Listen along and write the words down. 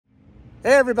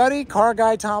Hey everybody, car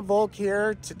guy Tom Voelk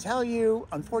here to tell you,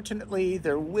 unfortunately,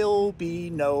 there will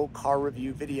be no car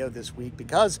review video this week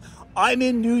because I'm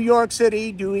in New York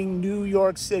City doing New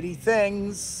York City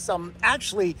things, some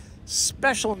actually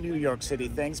special New York City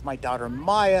things. My daughter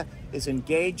Maya is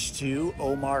engaged to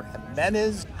Omar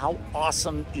Jimenez. How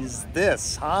awesome is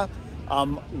this, huh?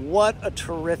 What a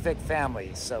terrific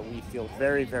family. So we feel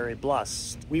very, very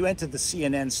blessed. We went to the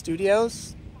CNN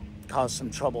studios, caused some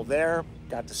trouble there,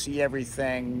 got to see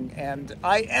everything, and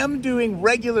I am doing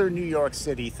regular New York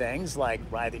City things like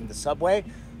riding the subway.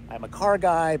 I'm a car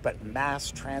guy, but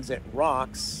mass transit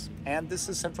rocks, and this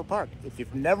is Central Park. If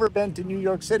you've never been to New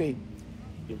York City,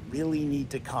 you really need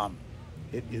to come.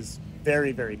 It is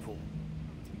very, very cool.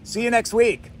 See you next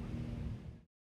week.